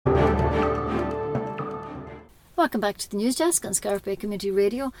Welcome back to the News Desk on Scariff Bay Community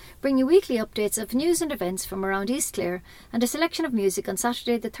Radio, bringing you weekly updates of news and events from around East Clare and a selection of music on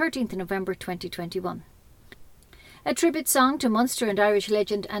Saturday the 13th of November 2021. A tribute song to Munster and Irish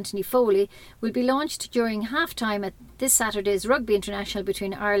legend Anthony Foley will be launched during half-time at this Saturday's Rugby International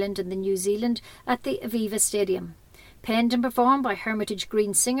between Ireland and New Zealand at the Aviva Stadium. Penned and performed by Hermitage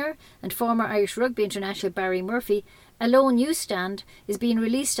Green singer and former Irish Rugby International Barry Murphy, Alone You Stand is being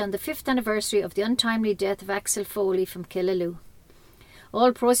released on the 5th anniversary of the untimely death of Axel Foley from Killaloe.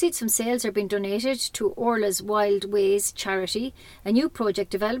 All proceeds from sales are being donated to Orla's Wild Ways charity, a new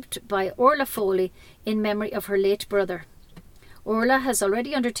project developed by Orla Foley in memory of her late brother. Orla has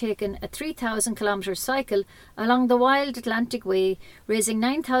already undertaken a 3,000-kilometre cycle along the Wild Atlantic Way, raising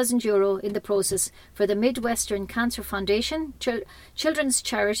 €9,000 in the process for the Midwestern Cancer Foundation, children's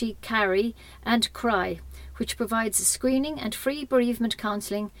charity CARI and CRY, which provides screening and free bereavement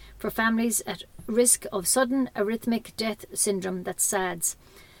counselling for families at risk of sudden arrhythmic death syndrome, that's SADS.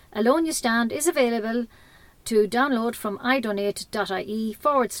 Alone You Stand is available to download from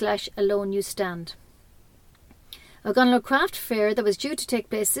idonate.ie/Alone You Stand. A Gunlow Craft Fair that was due to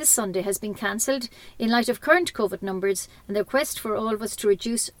take place this Sunday has been cancelled in light of current COVID numbers and the request for all of us to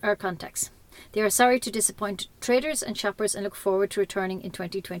reduce our contacts. They are sorry to disappoint traders and shoppers and look forward to returning in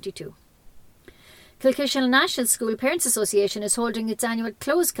 2022. Kilkishen National School Parents Association is holding its annual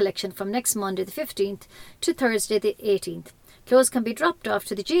clothes collection from next Monday the 15th to Thursday the 18th. Clothes can be dropped off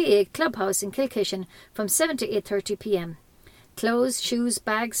to the GAA Clubhouse in Kilkishen from 7 to 8:30 p.m. Clothes, shoes,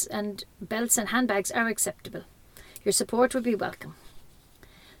 bags and belts and handbags are acceptable. Your support will be welcome.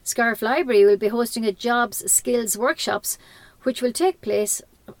 Scariff Library will be hosting a jobs skills workshops which will take place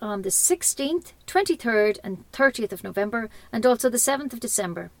on the 16th, 23rd and 30th of November and also the 7th of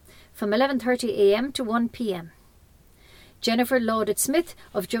December from 11:30 a.m. to 1 p.m. Jennifer Laudit-Smith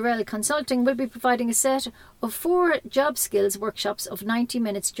of Jarrell Consulting will be providing a set of 4 job skills workshops of 90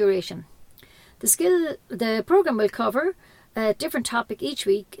 minutes duration. The programme will cover a different topic each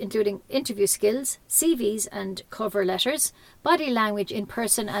week, including interview skills, CVs and cover letters, body language in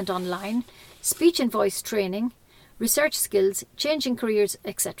person and online, speech and voice training, research skills, changing careers,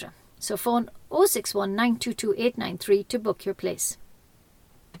 etc. So phone 061 922 893 to book your place.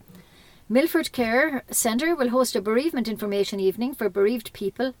 Milford Care Centre will host a bereavement information evening for bereaved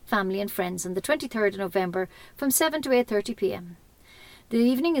people, family and friends on the 23rd of November from 7 to 8:30 p.m. The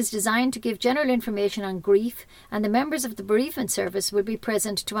evening is designed to give general information on grief, and the members of the bereavement service will be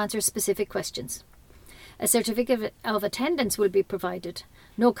present to answer specific questions. A certificate of attendance will be provided.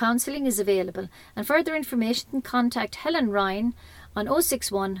 No counselling is available, and further information contact Helen Ryan on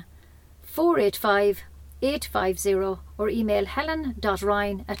 061 485 850 or email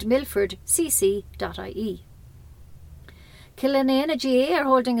helen.ryan@milfordcc.ie. Killanena GA are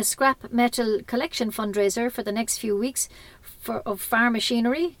holding a scrap metal collection fundraiser for the next few weeks of farm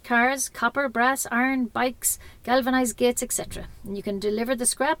machinery, cars, copper, brass, iron, bikes, galvanised gates, etc. And you can deliver the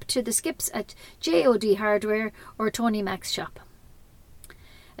scrap to the skips at JOD Hardware or Tony Mac's shop.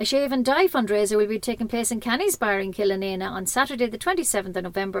 A shave and dye fundraiser will be taking place in Canny's Bar in Killanena on Saturday the 27th of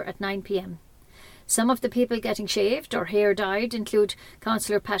November at 9 p.m. Some of the people getting shaved or hair dyed include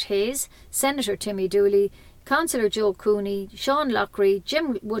Councillor Pat Hayes, Senator Timmy Dooley, Councillor Joe Cooney, Sean Lockery,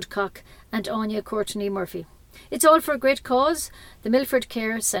 Jim Woodcock and Anya Courtney Murphy. It's all for a great cause, the Milford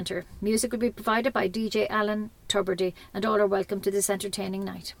Care Centre. Music will be provided by DJ Alan Tuberty and all are welcome to this entertaining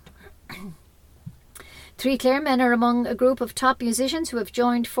night. 3 Clare men are among a group of top musicians who have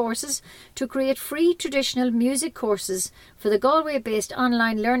joined forces to create free traditional music courses for the Galway-based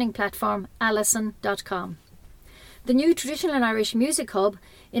online learning platform Allison.com. The new Traditional and Irish Music Hub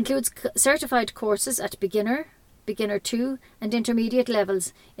includes certified courses at beginner, beginner 2 and intermediate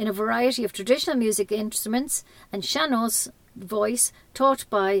levels in a variety of traditional music instruments and sean-nós voice taught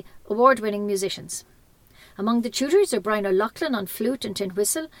by award-winning musicians. Among the tutors are Brian O'Loughlin on flute and tin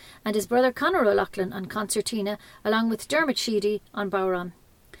whistle and his brother Conor O'Loughlin on concertina along with Dermot Sheedy on bodhrán.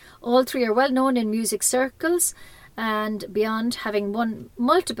 All 3 are well known in music circles and beyond, having won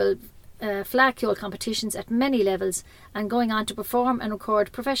multiple flacule competitions at many levels and going on to perform and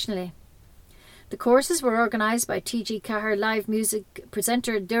record professionally. The courses were organised by TG Cahir live music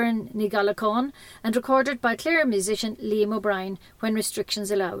presenter Doireann Ní Ghalacháin and recorded by Clare musician Liam O'Brien when restrictions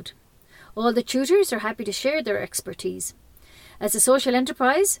allowed. All the tutors are happy to share their expertise. As a social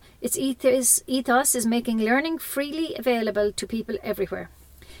enterprise, its ethos is making learning freely available to people everywhere.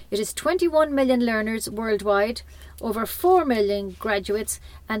 It has 21 million learners worldwide, over 4 million graduates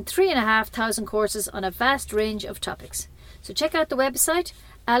and 3,500 courses on a vast range of topics. So check out the website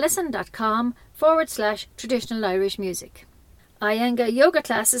allison.com/traditional Irish music. Iyengar yoga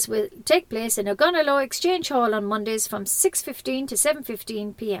classes will take place in Ogunalow Exchange Hall on Mondays from 6:15 to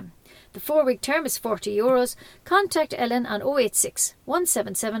 7:15 p.m. The 4-week term is €40. Contact Ellen on 086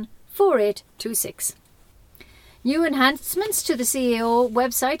 177 4826. New enhancements to the CAO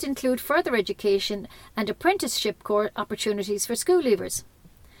website include further education and apprenticeship opportunities for school leavers.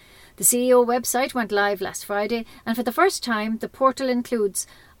 The CAO website went live last Friday, and for the first time the portal includes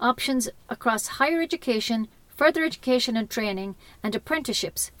options across higher education, further education and training, and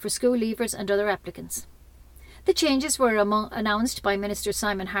apprenticeships for school leavers and other applicants. The changes were announced by Minister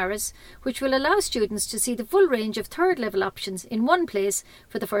Simon Harris, which will allow students to see the full range of third-level options in one place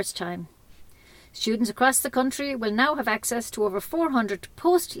for the first time. Students across the country will now have access to over 400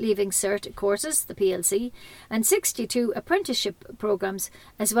 post-leaving cert courses, the PLC, and 62 apprenticeship programmes,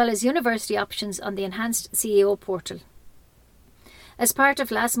 as well as university options on the enhanced CAO portal. As part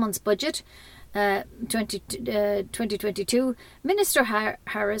of last month's budget, 2022, Minister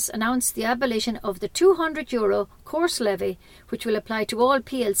Harris announced the abolition of the €200 course levy, which will apply to all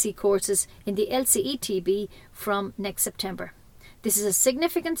PLC courses in the LCETB from next September. This is a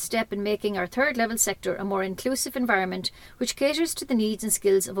significant step in making our third-level sector a more inclusive environment which caters to the needs and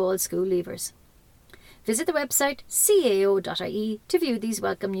skills of all school leavers. Visit the website cao.ie to view these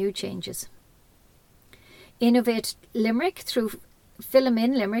welcome new changes. Innovate Limerick through Film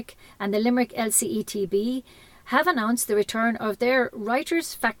in Limerick and the Limerick LCETB have announced the return of their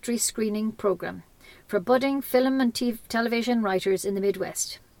Writers' Factory screening programme for budding film and television writers in the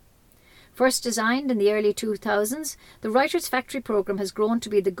Midwest. First designed in the early 2000s, the Writers' Factory programme has grown to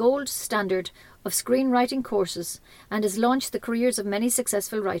be the gold standard of screenwriting courses and has launched the careers of many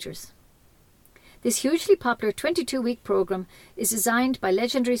successful writers. This hugely popular 22-week programme is designed by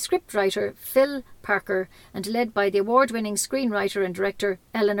legendary scriptwriter Phil Parker and led by the award-winning screenwriter and director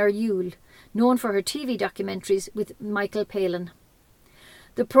Eleanor Yule, known for her TV documentaries with Michael Palin.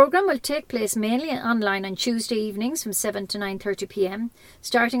 The programme will take place mainly online on Tuesday evenings from 7 to 9:30 p.m,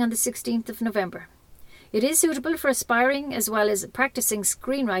 starting on the 16th of November. It is suitable for aspiring as well as practising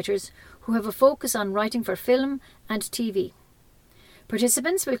screenwriters who have a focus on writing for film and TV.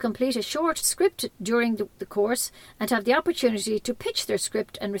 Participants will complete a short script during the course and have the opportunity to pitch their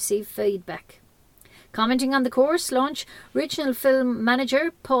script and receive feedback. Commenting on the course launch, regional film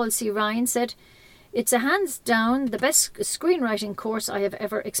manager Paul C. Ryan said, "It's a hands down the best screenwriting course I have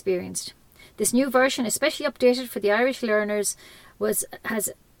ever experienced. This new version, especially updated for the Irish learners, was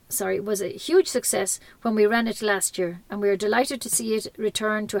a huge success when we ran it last year, and we are delighted to see it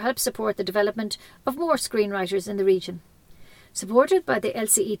return to help support the development of more screenwriters in the region." Supported by the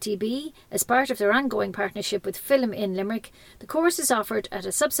LCETB as part of their ongoing partnership with Film in Limerick, the course is offered at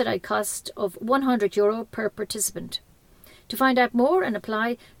a subsidised cost of €100 per participant. To find out more and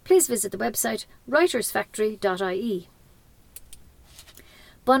apply, please visit the website writersfactory.ie.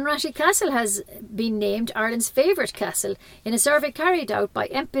 Bunratty Castle has been named Ireland's favourite castle in a survey carried out by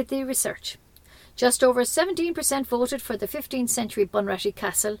Empathy Research. Just over 17% voted for the 15th century Bunratty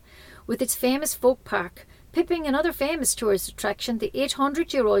Castle, with its famous folk park, pipping another famous tourist attraction, the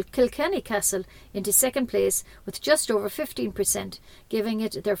 800-year-old Kilkenny Castle, into second place with just over 15%, giving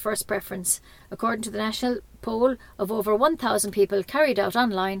it their first preference, according to the national poll of over 1,000 people carried out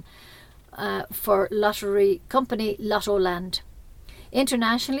online for lottery company Lottoland.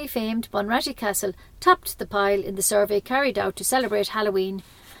 Internationally famed Bunratty Castle topped the pile in the survey carried out to celebrate Halloween.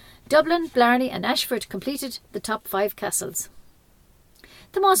 Dublin, Blarney and Ashford completed the top 5 castles.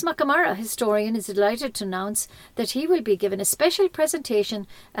 Tomás McNamara, historian, is delighted to announce that he will be given a special presentation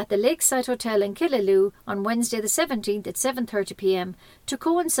at the Lakeside Hotel in Killaloe on Wednesday the 17th at 7:30 p.m. to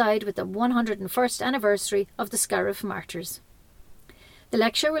coincide with the 101st anniversary of the Scariff Martyrs. The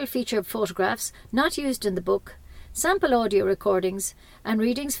lecture will feature photographs not used in the book, sample audio recordings and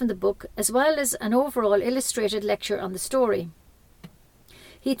readings from the book, as well as an overall illustrated lecture on the story.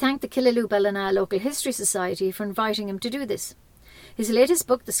 He thanked the Killaloe Ballina Local History Society for inviting him to do this. His latest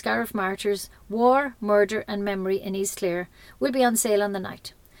book, The Scariff Martyrs, War, Murder and Memory in East Clare, will be on sale on the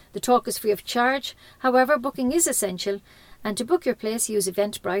night. The talk is free of charge, however booking is essential, and to book your place use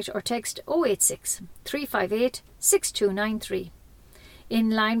Eventbrite or text 086 358 6293. In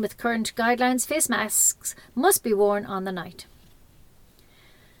line with current guidelines, face masks must be worn on the night.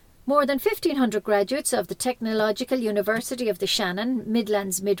 More than 1,500 graduates of the Technological University of the Shannon,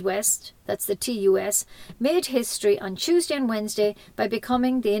 Midlands Midwest, that's the TUS, made history on Tuesday and Wednesday by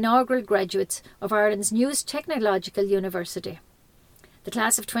becoming the inaugural graduates of Ireland's newest technological university. The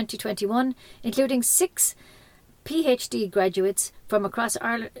class of 2021, including 6 PhD graduates from across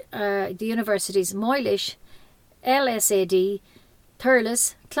the universities Moylish, LSAD,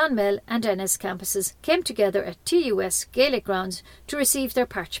 Thurles, Clonmel and Ennis campuses came together at TUS Gaelic Grounds to receive their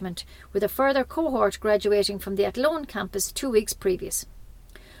parchment, with a further cohort graduating from the Athlone campus 2 weeks previous.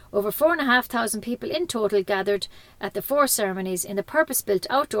 Over 4,500 people in total gathered at the 4 ceremonies in the purpose-built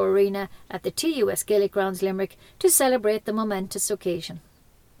outdoor arena at the TUS Gaelic Grounds Limerick to celebrate the momentous occasion.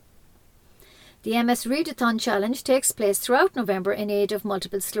 The MS Readathon Challenge takes place throughout November in aid of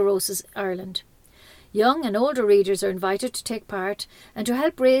Multiple Sclerosis Ireland. Young and older readers are invited to take part and to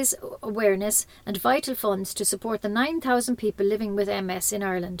help raise awareness and vital funds to support the 9,000 people living with MS in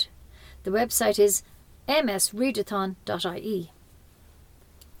Ireland. The website is msreadathon.ie.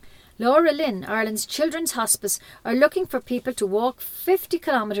 Laura Lynn, Ireland's Children's Hospice, are looking for people to walk 50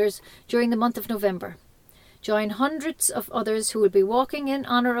 kilometres during the month of November. Join hundreds of others who will be walking in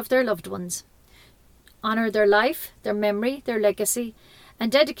honour of their loved ones. Honour their life, their memory, their legacy,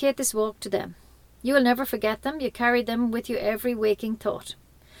 and dedicate this walk to them. You will never forget them, you carry them with you every waking thought.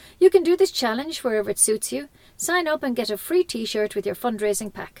 You can do this challenge wherever it suits you. Sign up and get a free t-shirt with your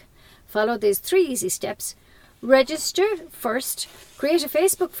fundraising pack. Follow these 3 easy steps. Register first, create a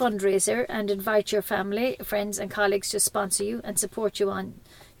Facebook fundraiser and invite your family, friends and colleagues to sponsor you and support you on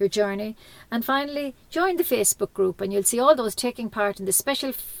your journey. And finally, join the Facebook group and you'll see all those taking part in the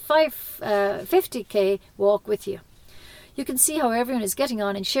special 50k walk with you. You can see how everyone is getting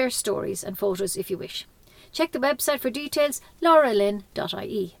on and share stories and photos if you wish. Check the website for details,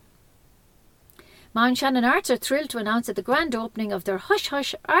 lauralynn.ie. Mount Shannon Arts are thrilled to announce that the grand opening of their Hush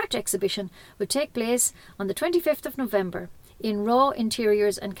Hush art exhibition will take place on the 25th of November in Raw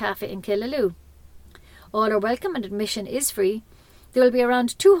Interiors and Cafe in Killaloo. All are welcome and admission is free. There will be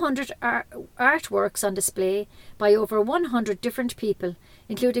around 200 artworks on display by over 100 different people,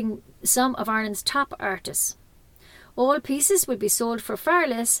 including some of Ireland's top artists. All pieces will be sold for far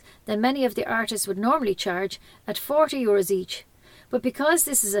less than many of the artists would normally charge, at €40 each. But because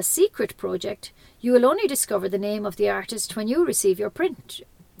this is a secret project, you will only discover the name of the artist when you receive your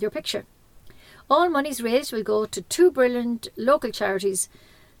picture. All monies raised will go to 2 brilliant local charities,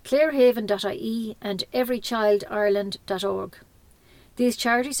 clarehaven.ie and everychildireland.org. These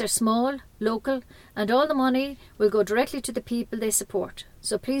charities are small, local, and all the money will go directly to the people they support.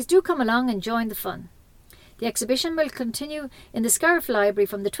 So please do come along and join the fun. The exhibition will continue in the Scariff Library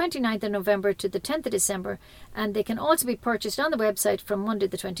from the 29th of November to the 10th of December, and they can also be purchased on the website from Monday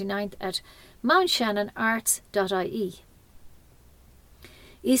the 29th at mountshannonarts.ie.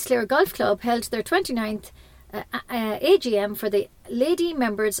 East Clare Golf Club held their 29th AGM for the lady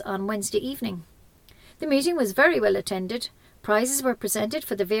members on Wednesday evening. The meeting was very well attended. Prizes were presented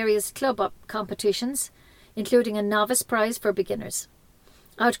for the various club competitions, including a novice prize for beginners.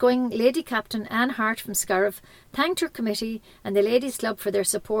 Outgoing Lady Captain Anne Hart from Scariff thanked her committee and the Ladies Club for their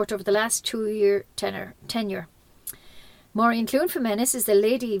support over the last 2-year tenure. Maureen Clune from Ennis is the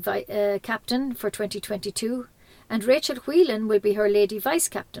Lady Captain for 2022, and Rachel Whelan will be her Lady Vice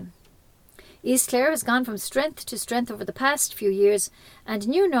Captain. East Clare has gone from strength to strength over the past few years, and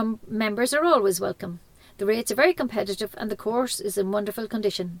new members are always welcome. The rates are very competitive and the course is in wonderful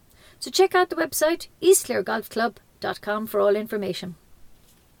condition. So check out the website eastclaregolfclub.com for all information.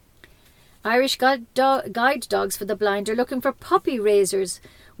 Irish guide dogs for the blind are looking for puppy raisers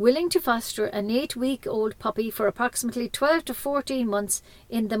willing to foster an 8-week-old puppy for approximately 12 to 14 months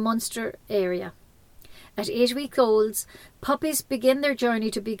in the Munster area. At 8-week-olds, puppies begin their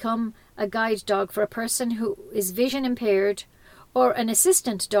journey to become a guide dog for a person who is vision impaired or an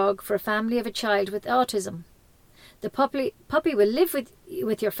assistant dog for a family of a child with autism. The puppy will live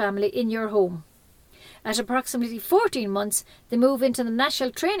with your family in your home. At approximately 14 months, they move into the National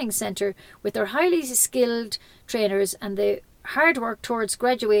Training Centre with their highly skilled trainers, and the hard work towards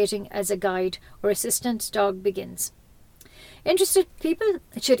graduating as a guide or assistant dog begins. Interested people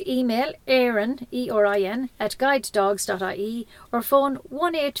should email Erin, E-R-I-N, at guidedogs.ie or phone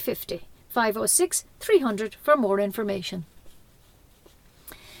 1850 506 300 for more information.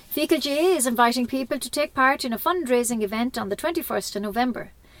 Fecal GA is inviting people to take part in a fundraising event on the 21st of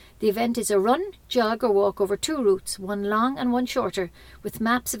November. The event is a run, jog or walk over 2 routes, one long and one shorter, with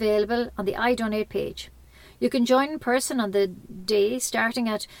maps available on the iDonate page. You can join in person on the day starting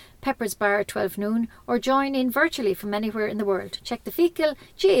at Pepper's Bar at 12 noon or join in virtually from anywhere in the world. Check the Fecal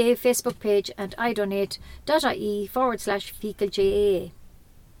GA Facebook page at idonate.ie/Fecal GAA.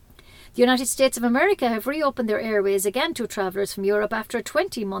 The United States of America have reopened their airways again to travellers from Europe after a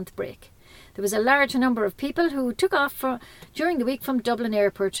 20-month break. There was a large number of people who took off during the week from Dublin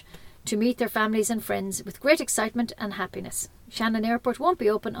Airport to meet their families and friends with great excitement and happiness. Shannon Airport won't be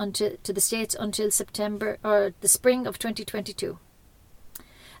open to the States until September or the spring of 2022.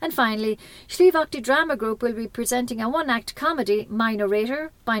 And finally, Slievachty Drama Group will be presenting a one-act comedy, My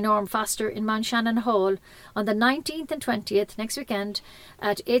Narrator, by Norm Foster in Mount Shannon Hall on the 19th and 20th next weekend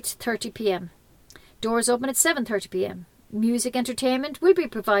at 8:30 p.m. Doors open at 7:30 p.m. Music entertainment will be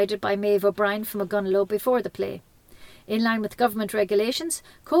provided by Maeve O'Brien from Ogunlow before the play. In line with government regulations,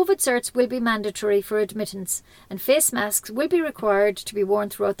 COVID certs will be mandatory for admittance and face masks will be required to be worn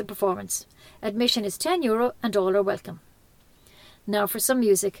throughout the performance. Admission is €10 and all are welcome. Now for some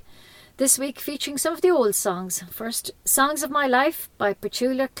music. This week featuring some of the old songs. First, Songs of My Life by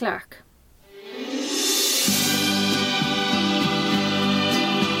Petula Clark.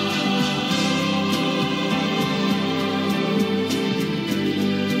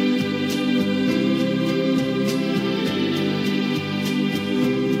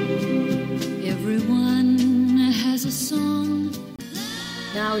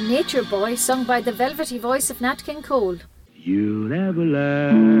 Now Nature Boy, sung by the velvety voice of Nat King Cole. You'll never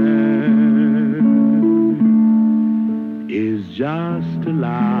learn is just to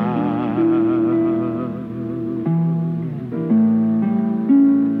love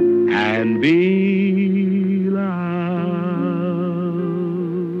and be loved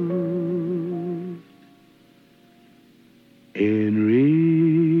in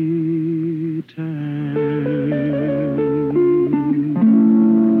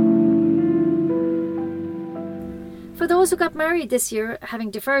For those who got married this year, having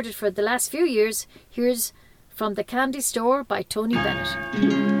deferred it for the last few years, here's From the Candy Store by Tony Bennett.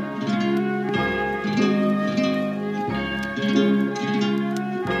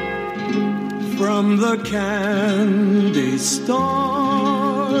 From the candy store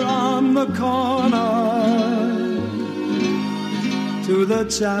on the corner to the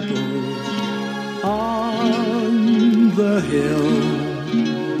chapel on the hill,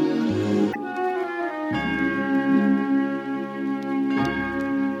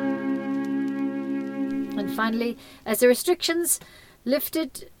 finally, as the restrictions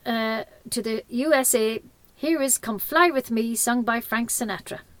lifted to the USA, here is Come Fly With Me, sung by Frank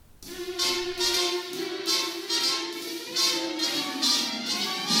Sinatra.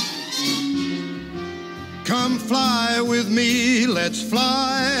 Come fly with me, let's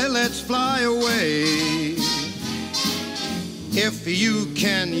fly away. If you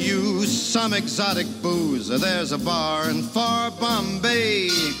can use some exotic booze, there's a bar in far Bombay.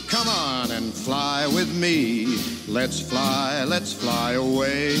 Come on and fly with me. Let's fly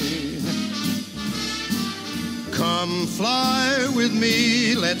away. Come fly with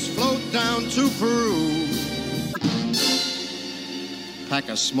me, let's float down to Peru. Pack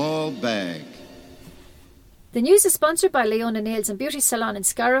a small bag. The news is sponsored by Leona Nails and Beauty Salon in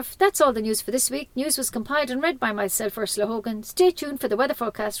Scariff. That's all the news for this week. News was compiled and read by myself, Ursula Hogan. Stay tuned for the weather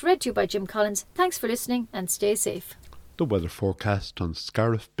forecast read to you by Jim Collins. Thanks for listening and stay safe. The weather forecast on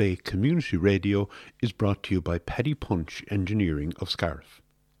Scariff Bay Community Radio is brought to you by Paddy Punch Engineering of Scariff.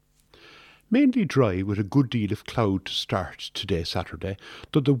 Mainly dry with a good deal of cloud to start today, Saturday,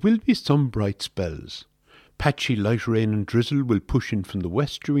 though there will be some bright spells. Patchy light rain and drizzle will push in from the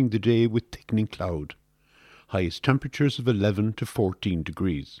west during the day with thickening cloud. Highest temperatures of 11 to 14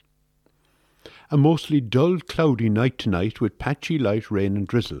 degrees. A mostly dull, cloudy night tonight with patchy light rain and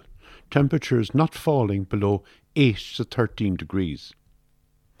drizzle. Temperatures not falling below 8 to 13 degrees.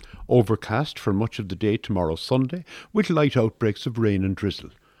 Overcast for much of the day tomorrow Sunday with light outbreaks of rain and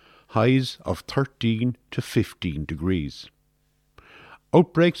drizzle. Highs of 13 to 15 degrees.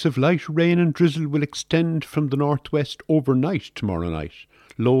 Outbreaks of light rain and drizzle will extend from the northwest overnight tomorrow night.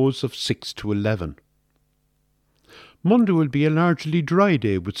 Lows of 6 to 11. Monday will be a largely dry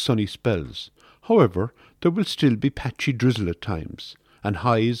day with sunny spells. However, there will still be patchy drizzle at times, and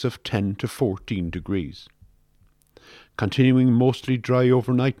highs of 10 to 14 degrees. Continuing mostly dry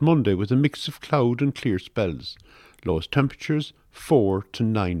overnight Monday with a mix of cloud and clear spells. Lowest temperatures 4 to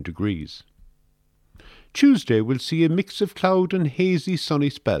 9 degrees. Tuesday will see a mix of cloud and hazy sunny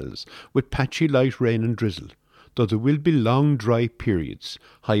spells with patchy light rain and drizzle, though there will be long dry periods.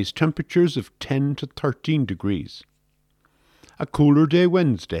 Highest temperatures of 10 to 13 degrees. A cooler day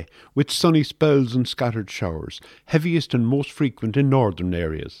Wednesday, with sunny spells and scattered showers, heaviest and most frequent in northern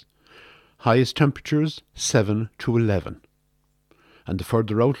areas. Highest temperatures 7 to 11. And the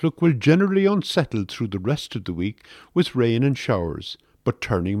further outlook will generally unsettle through the rest of the week with rain and showers, but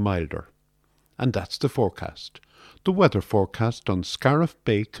turning milder. And that's the forecast. The weather forecast on Scariff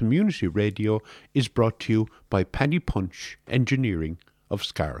Bay Community Radio is brought to you by Paddy Punch Engineering of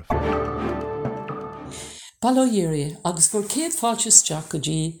Scariff. Balóíri agus bhur céad fáilte isteach go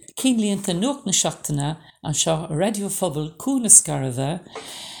dtí cínlíonta nuach na seachtaine an seo radio phobal cúna Scarabh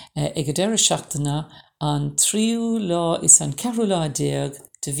ag a deire seachtaine an 3 lá is an 4 lá déag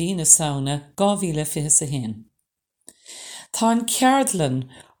de bhí na saona 2021. Tá an Ceardlan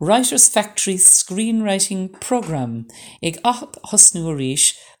Writers Factory Screenwriting Programme ag thosnú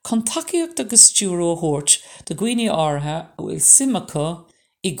arís chun takeíocht agus stúró thuairt do dhaoine áirithe a bhfuil simachá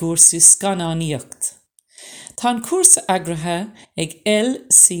i gcúrsaí scanáníocht. Tá an cuasa eagraithe ag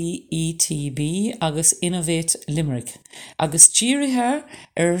LCETB agus Innovate Limerick agus dírithe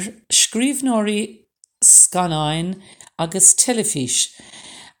scríbhneoirí scanáin agus telefís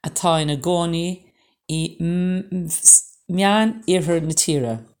atá ina gcónaí I meán iarthar na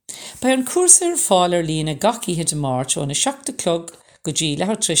tíre. Ba an cuasa fáil ar lína gacíthe de Máirt ó na 7 clog go dtí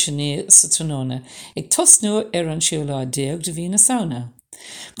lethar tríseaní sa tróna ag tosnú ar an siúlá 10 de bhí na saona.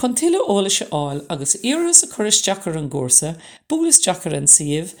 Chun tuile óla se áil agus iarras a churis deachar an gcúrsa, búlas deachar an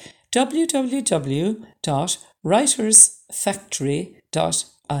siomh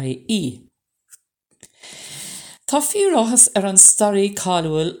www.writersfactory.ie. Tá fíorachas ar an starí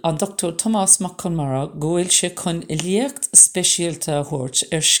cáiliúil an Dr. Tomás Mac Conmara gohfuil sé chun ilíocht speisialta a thuairt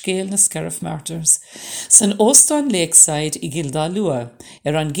ar scéal na Scariff Martyrs san óstán Lakeside I Gildá Lua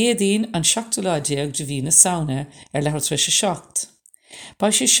ar an gcéadaoin an 17 de bhí na saona ar lethar tríse 7. Ba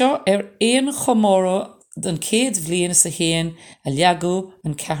sé seo ar éon chomóra don 100 bhliain sa chéan a leagú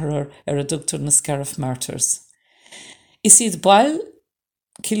an ceathrar ar a dúchtar na Scariff Martyrs. Is iad bail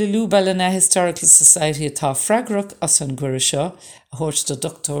Killaloo Ballina Historical Society atá freigrach as an gcuireadh seo a thuairt do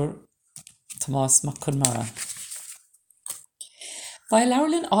Dr. Tomás Mac Conmara. Ba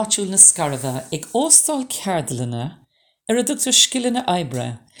leabharlann áitiúil na Scarabha ag óstáil Ceardlanna ar a dúchtar Scileanna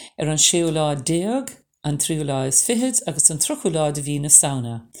Oibre ar an siúlá 10, an 3 agus an 3 de bhí na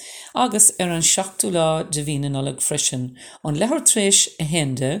saona, agus ar an 7 de bhí na nullag freisin an lethar tríis a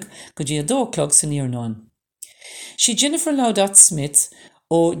 11 go dtí a 2 san Iarnáin. Si Jennifer Laudat Smith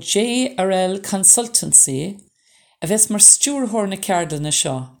ó JRL Consultancy a bheits mar stúrthóir na Ceardlanna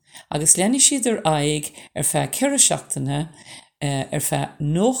seo, agus leanna siad ar aghaidh ar feadh ceithre seachtaine ar feadh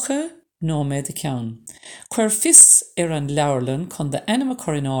nócha nóméad a ceann. Chuir fis ar an leabharlann chun de enam a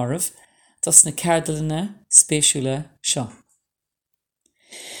chuireann áireamh tas na Ceardlanna spéisiúla seo.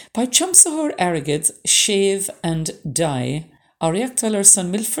 Ba tiomsathóir airgid Shave and Dye áireachtal ar san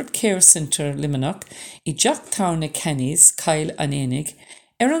Milford Care Centre Limonach I Jack Town na Kennys Kyle an énig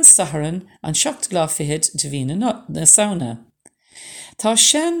ar an saharan an 17 de bhí na saona. Tá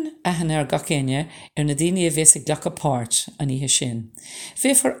sin aithne ar gacéine ar na daoine a bhés ag ghlach apáirt an ihe sin.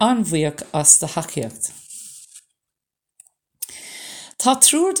 Bhéfar anmhaíoch as de haceacht. Tá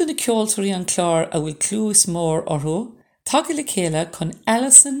trúr de na ceoltóirí an clár a bhfuil clús mór orthú, tagtha le chéile chun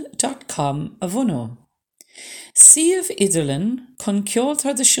Allison.com a bhunú. Siomh idirlinn chun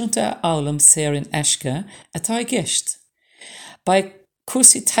ceoltar de siúnta álam séir in eisce atá I gceist. Ba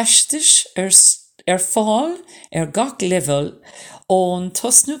cuasaí taistis ar fáil ar gach level ón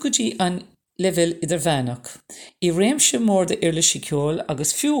tosnú go dtí an level idirmheánach. I réimse mór de Uirlisí ceol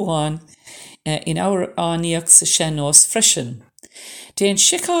agus fiúháin in ábhar áníoch sa seanós freisin. Déan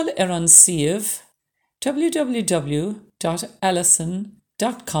sicáil ar an siomh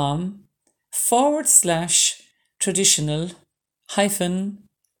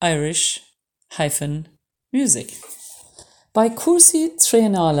Ba cuasaí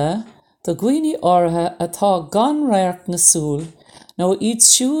tréanála do dhaoine áirithe atá gan réarc na súl nó iad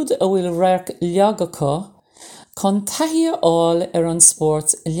siúd a bhfuil réarc leagacha chun taithí áil ar an spórt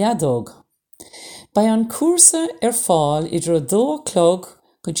leadóg. Ba an cuasa ar fáil idir 2 clog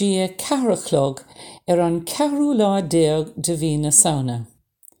go dtí 4 clog ar an 4 de bhí na saona.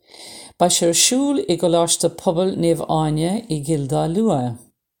 Ba sé ar siúl I go láiste pobal néamh Áine I Gildá Lua.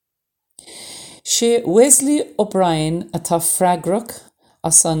 Sé Wesley O'Brien atá freigrach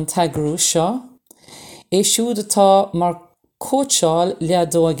as an teagrú seo, é siúd atá mar cóiteáil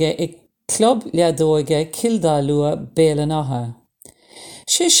leadóige ag club leadóige Kildá Lua bélan átha.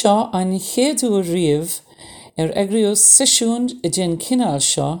 Sé seo an chéadú riamh ar eagraíoch sisiúnd I dtinn cineál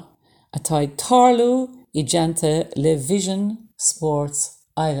seo atá ag tarlú I dteannta le Vision Sports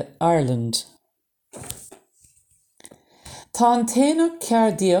Ireland. Tá an téanach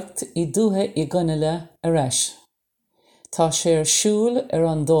ceardíocht I dtutha I gcoinile arís. Tá sé ar siúl ar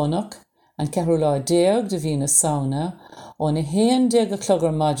an dónach an 10 de bhí na saona ó na 11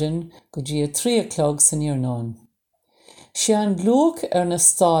 clogar maidin go dtí 3 clog san Iarnáin. Sé an glúach ar na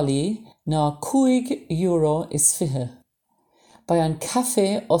stálaí ná €5 ba an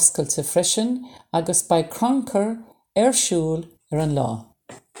café oscailte freisin agus ba crancar ar siúl ar an lá.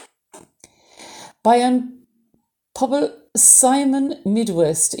 Ba an pobal Simon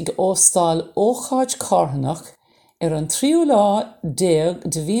Midwest ag óstáil ócáid cárthanach ar an 3 de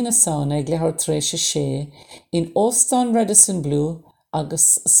bhí na saona ag lethar tréise sé in Óstán Radisson Blu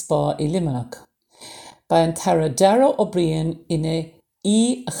agus spá I Limerick. Ba an tara dara ó brion ina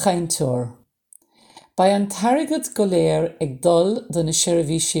í a chaintúir. Ba an tarigad go léir ag dul do na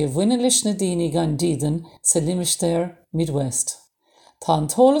seirbhí sé bhaine leis na daoine gan dídan sa Limistéir Midwest. Tá an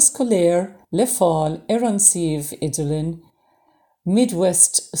tólas go léir le fáil an suíomh idirlinn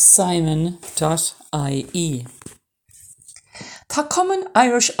midwestsimon.ie. Tá Common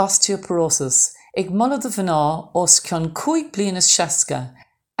Irish Osteoporosis ag mullad a bhaná os ceann 5 blianas 60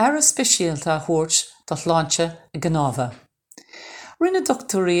 ar a speisialta thuairt do chláinte I gnámha. Rinne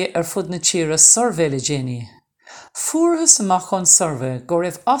doctorí ar fud na tíre survey le déine. Fuarthas amach an survey go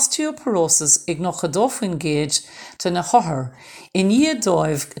raibh osteoporosis ag nach dófhain géad de na hothair I ní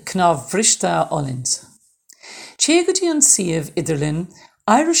dóibh cnámh bhrista olint. Té go dtí an suíomh idirlinn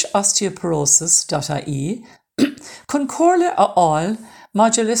irishosteoporosis.ie chun cóirle a fháil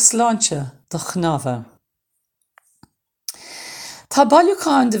maidir le sláinte do chnámha. Tá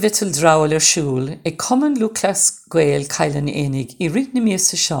bailiúcháin de vitil dráil ar siúl ag Common Lucas Gael Cailan énig I rit na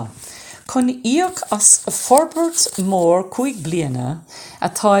míosa seo. Chun íoc as a forbert mór 5 bliana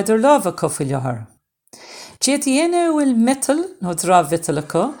atá idir lámha cofa lethar. Déadéana bhfuil metal nó drá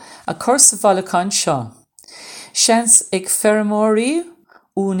vitalacha a chur sa bhailiúcháin seo. Seans ag fermóirí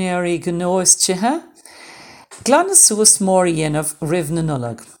únéirí gnóis tithe, glanna suas mór dhéanamh roimh na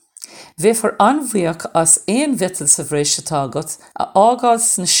nullag. Bheithfar anmhaoch as éon vital sa bhréis atágat a ágáil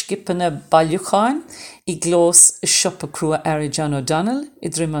sna scipanna bailiúcháin I glós siopa crua Ari John O'Donnell I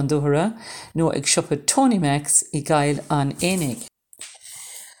Drim an Dúthra nó ag siopa Tony Max I gail an énig.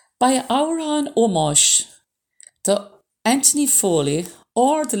 Ba áraán ómáis do Anthony Foley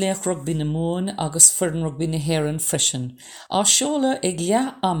or de leach rugby na mún agus fuireann rugby na hÉireann freisin á seola ag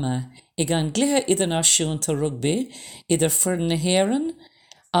leath ama ag an glutha idirnáisiúnta rugby idir fuireann na hÉireann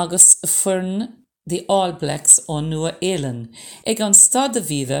agus fuireann the All Blacks ó Nua-Éileann ag an Stade de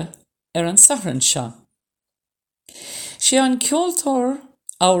Viva ar an sathrann seo. Sé an ceoltóir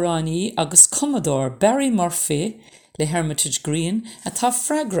áránaí agus Commodore Barry Murphy le Hermitage Green atá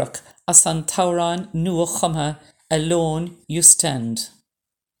freigrach as an tárán nua-chuma Alone You Stand.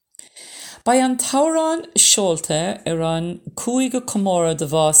 Ba an tárán seolta ar an 5 comóra de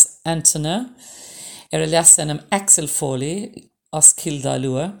bhás Antoine ar a leasanam Axel Foley as Kilda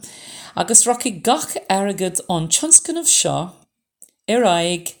Lua, agus rocky gach airgad an tionscanmh seo ar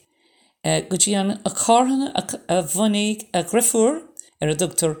aig go dtí an a carthanna a bhunaigh a grifúr ar a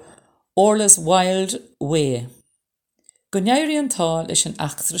dtugtar Orla's Wild Way. Go néirí an tá leis an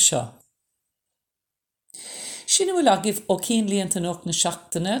achtra seo. Sinna bhfuil agah ó cén líonta nócht na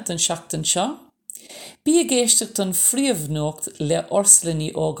seachtaine den seachtain seo. Bí a géisteach don phríomhnócht le orslaní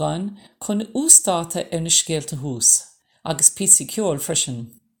ógáin chun ústáta ar na scéalta hús, agus písaí ceol freisin.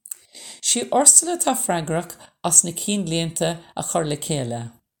 Sí orsla tá freigrach as na cén líonta a chur le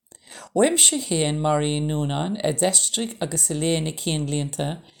céile. Weim sé héan marí núnán a deistrig agus a léana na cén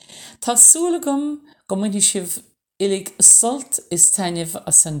líonta, tá súlagum go muinti sibh ilig sult is tainmh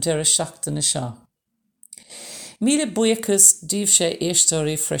as an deire seachtaine seo. Míle buíochas díobh sé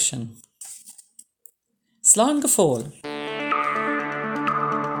éistóirí freisin. Slán go fóil.